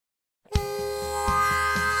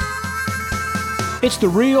It's the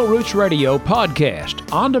Real Roots Radio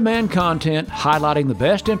podcast, on-demand content highlighting the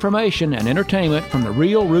best information and entertainment from the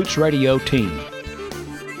Real Roots Radio team.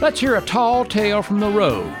 Let's hear a tall tale from the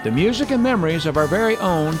road, the music and memories of our very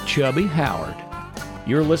own Chubby Howard.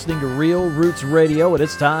 You're listening to Real Roots Radio, and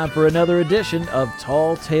it's time for another edition of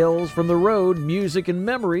Tall Tales from the Road, Music and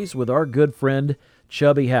Memories with our good friend,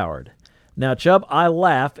 Chubby Howard. Now, Chub, I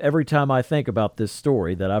laugh every time I think about this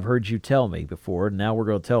story that I've heard you tell me before, and now we're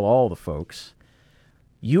going to tell all the folks.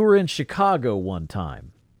 You were in Chicago one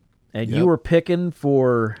time, and you were picking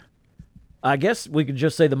for, I guess we could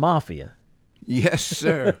just say the mafia. Yes,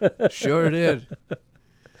 sir. Sure did.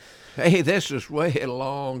 Hey, this is way a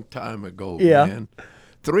long time ago, man.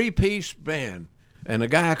 3-piece band. And a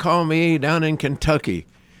guy called me down in Kentucky.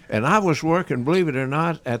 And I was working, believe it or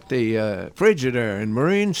not, at the Frigidaire in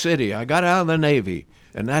Marine City. I got out of the Navy,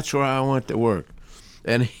 and that's where I went to work.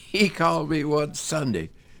 And he called me one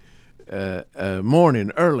Sunday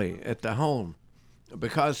morning early at the home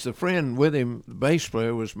because the friend with him, the bass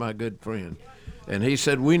player, was my good friend. And he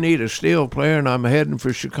said, we need a steel player, and I'm heading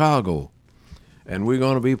for Chicago. And we're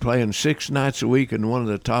going to be playing 6 nights a week in one of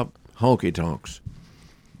the top honky-tonks.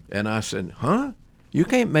 And I said, huh? You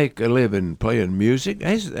can't make a living playing music?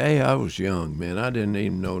 Hey, I was young, man. I didn't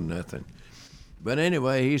even know nothing. But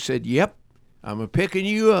anyway, he said, yep, I'm picking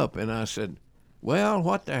you up. And I said, well,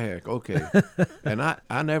 what the heck? Okay. And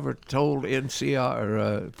I never told NCR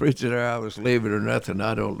or Frigidaire I was leaving or nothing.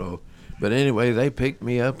 I don't know. But anyway, they picked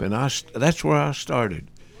me up, and that's where I started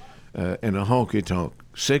in a honky-tonk.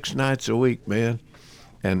 6 nights a week, man.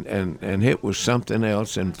 And it was something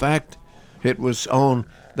else. In fact, it was owned.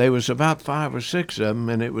 There was about 5 or 6 of them,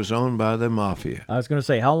 and it was owned by the mafia. I was going to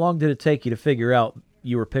say, how long did it take you to figure out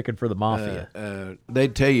you were picking for the mafia?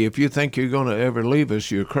 They'd tell you, if you think you're going to ever leave us,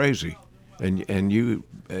 you're crazy. And you,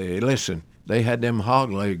 listen, they had them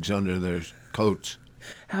hog legs under their coats.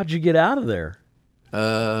 How'd you get out of there?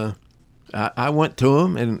 I went to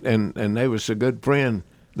them, and they was a good friend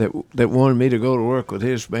that wanted me to go to work with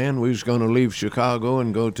his band. We was going to leave Chicago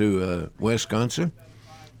and go to Wisconsin.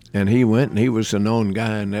 And he went, and he was a known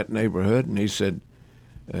guy in that neighborhood, and he said,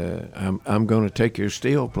 I'm going to take your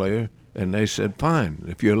steel player. And they said, fine,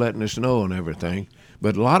 if you're letting us know and everything.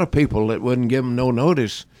 But a lot of people that wouldn't give them no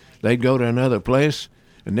notice, they'd go to another place.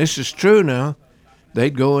 And this is true now.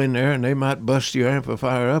 They'd go in there, and they might bust your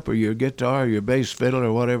amplifier up or your guitar or your bass fiddle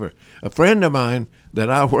or whatever. A friend of mine that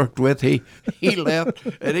I worked with, he left,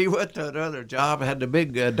 and he went to another job, had the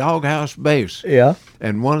big doghouse bass. Yeah.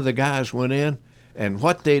 And one of the guys went in. And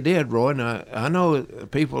what they did, Roy, and I know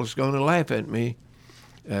people's going to laugh at me,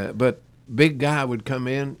 but big guy would come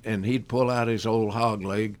in, and he'd pull out his old hog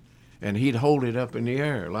leg, and he'd hold it up in the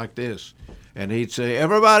air like this. And he'd say,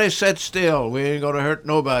 everybody sit still. We ain't going to hurt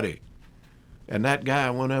nobody. And that guy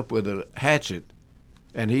went up with a hatchet,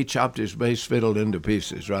 and he chopped his bass fiddle into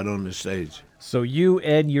pieces right on the stage. So you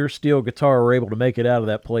and your steel guitar were able to make it out of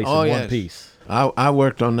that place in one piece. I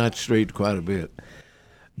worked on that street quite a bit.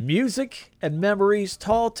 Music and memories,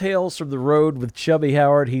 tall tales from the road with Chubby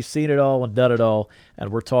Howard. He's seen it all and done it all, and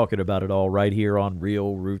we're talking about it all right here on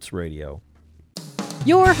Real Roots Radio.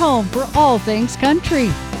 Your home for all things country.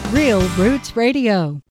 Real Roots Radio.